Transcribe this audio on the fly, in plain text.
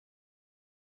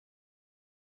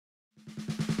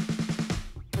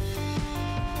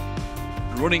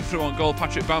running through on goal.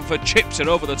 Patrick Bamford chips it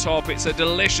over the top. It's a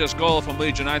delicious goal from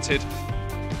Leeds United.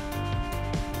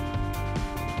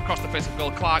 Across the face of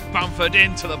goal, Clark Bamford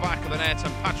into the back of the net,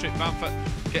 and Patrick Bamford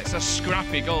gets a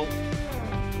scrappy goal.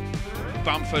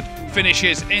 Bamford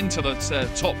finishes into the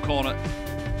top corner.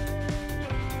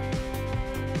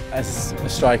 As a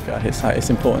striker, it's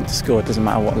important to score. It doesn't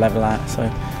matter what level at.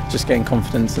 So just getting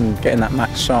confidence and getting that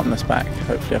match sharpness back.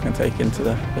 Hopefully, I can take into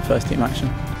the first team action.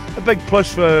 A big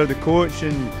plus for the coach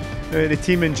and the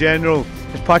team in general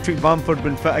has Patrick Bamford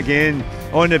been fit again,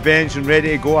 on the bench and ready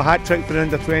to go. A hat-trick for the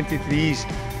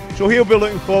under-23s. So he'll be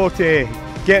looking forward to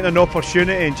getting an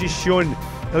opportunity and just showing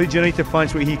the Leeds United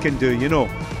fans what he can do, you know.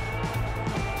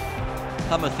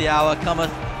 Cometh the hour,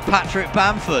 cometh Patrick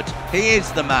Bamford. He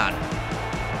is the man.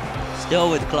 Still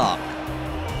with Clark.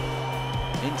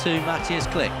 Into Matthias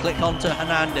Click. Click onto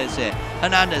Hernandez here.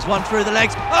 Hernandez, one through the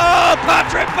legs. Oh,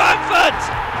 Patrick Bamford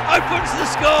opens the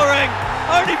scoring.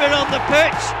 Only been on the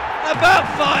pitch about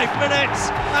 5 minutes,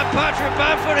 and Patrick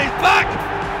Bamford is back.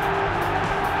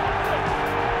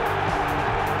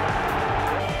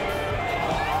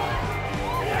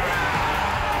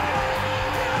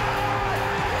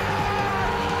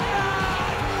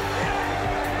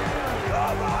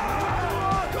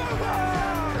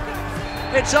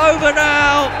 It's over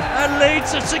now, and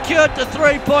Leeds have secured the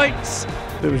 3 points.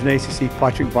 It was nice to see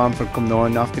Patrick Bamford coming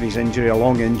on after his injury, a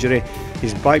long injury.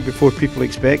 He's back before people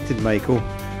expected, Michael,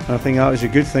 and I think that was a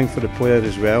good thing for the player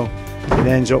as well. He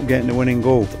ends up getting the winning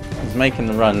goal. I was making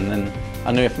the run, and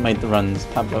I knew if I made the runs,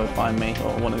 Pablo would find me,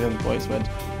 or one of the other boys would.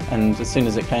 And as soon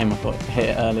as it came, I thought if I hit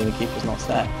it early, the keeper's not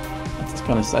set. To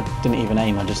be honest, I didn't even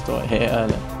aim, I just thought I'd hit it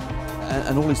early.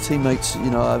 And all his teammates, you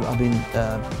know, I've been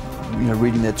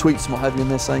reading their tweets and what have you,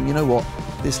 and they're saying, you know what,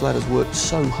 this lad has worked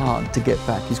so hard to get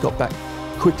back. He's got back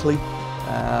quickly,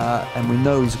 and we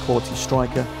know he's a quality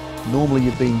striker. Normally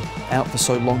you've been out for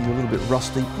so long, you're a little bit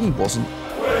rusty. He wasn't.